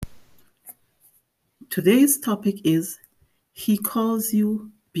Today's topic is He Calls You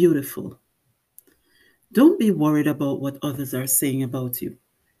Beautiful. Don't be worried about what others are saying about you.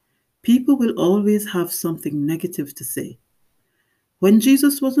 People will always have something negative to say. When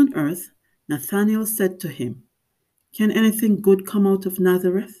Jesus was on earth, Nathanael said to him, "Can anything good come out of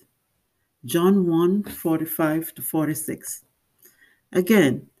Nazareth?" John 1:45 to 46.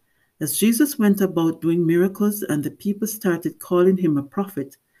 Again, as Jesus went about doing miracles and the people started calling him a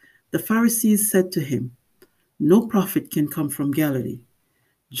prophet, the Pharisees said to him, "No prophet can come from Galilee."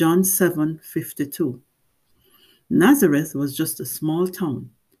 John 7:52. Nazareth was just a small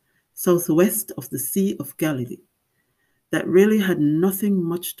town, southwest of the Sea of Galilee, that really had nothing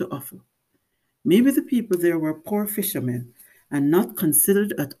much to offer. Maybe the people there were poor fishermen and not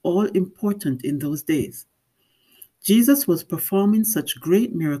considered at all important in those days. Jesus was performing such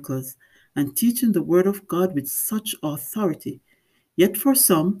great miracles and teaching the Word of God with such authority, yet for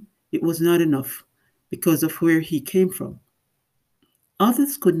some it was not enough because of where he came from.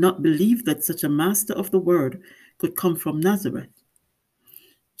 Others could not believe that such a master of the Word could come from Nazareth.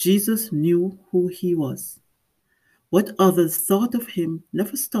 Jesus knew who he was. What others thought of him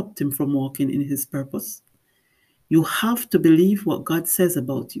never stopped him from walking in his purpose. You have to believe what God says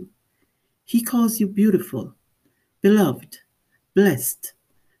about you. He calls you beautiful, beloved, blessed,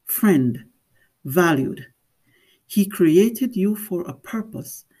 friend, valued. He created you for a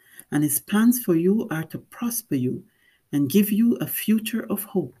purpose, and his plans for you are to prosper you and give you a future of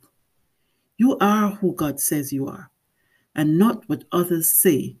hope. You are who God says you are, and not what others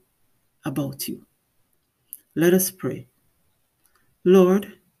say about you. Let us pray.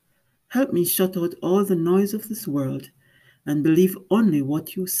 Lord, help me shut out all the noise of this world and believe only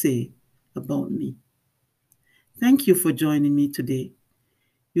what you say about me. Thank you for joining me today.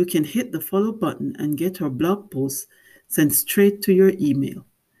 You can hit the follow button and get our blog posts sent straight to your email.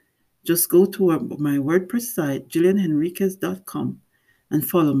 Just go to my WordPress site, jillianhenriquez.com, and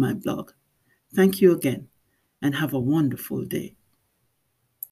follow my blog. Thank you again, and have a wonderful day.